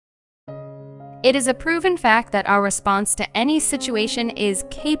It is a proven fact that our response to any situation is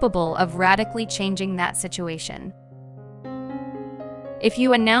capable of radically changing that situation. If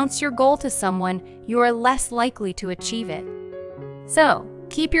you announce your goal to someone, you are less likely to achieve it. So,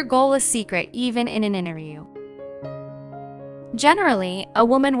 keep your goal a secret even in an interview. Generally, a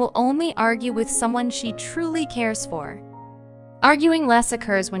woman will only argue with someone she truly cares for. Arguing less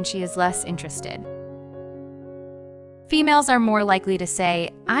occurs when she is less interested. Females are more likely to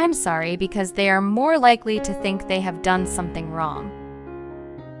say, "I'm sorry," because they are more likely to think they have done something wrong.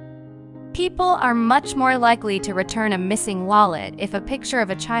 People are much more likely to return a missing wallet if a picture of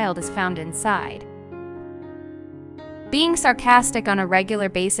a child is found inside. Being sarcastic on a regular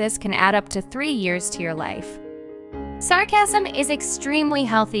basis can add up to 3 years to your life. Sarcasm is extremely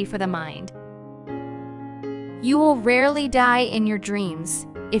healthy for the mind. You will rarely die in your dreams.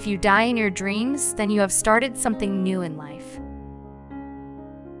 If you die in your dreams, then you have started something new in life.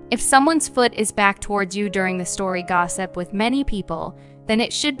 If someone's foot is back towards you during the story gossip with many people, then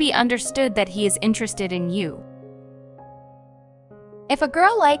it should be understood that he is interested in you. If a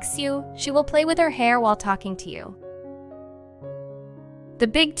girl likes you, she will play with her hair while talking to you. The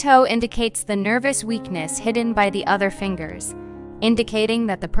big toe indicates the nervous weakness hidden by the other fingers, indicating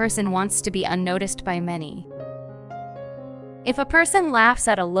that the person wants to be unnoticed by many. If a person laughs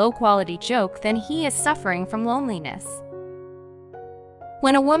at a low-quality joke, then he is suffering from loneliness.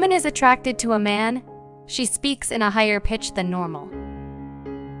 When a woman is attracted to a man, she speaks in a higher pitch than normal.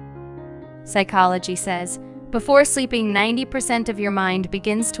 Psychology says, before sleeping, 90% of your mind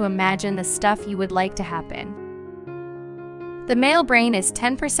begins to imagine the stuff you would like to happen. The male brain is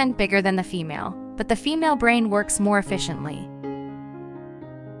 10% bigger than the female, but the female brain works more efficiently.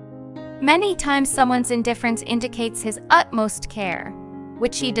 Many times someone's indifference indicates his utmost care,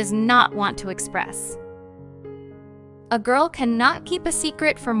 which he does not want to express. A girl cannot keep a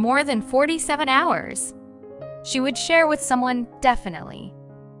secret for more than 47 hours. She would share with someone, definitely.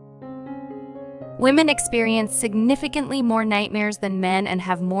 Women experience significantly more nightmares than men and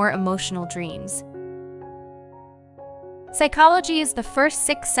have more emotional dreams. Psychology is the first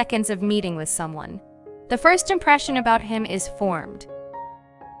 6 seconds of meeting with someone. The first impression about him is formed.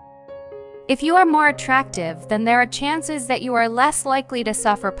 If you are more attractive, then there are chances that you are less likely to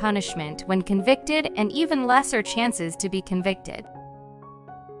suffer punishment when convicted and even lesser chances to be convicted.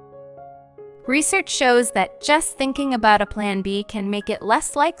 Research shows that just thinking about a plan B can make it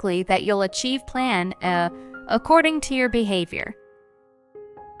less likely that you'll achieve plan A according to your behavior.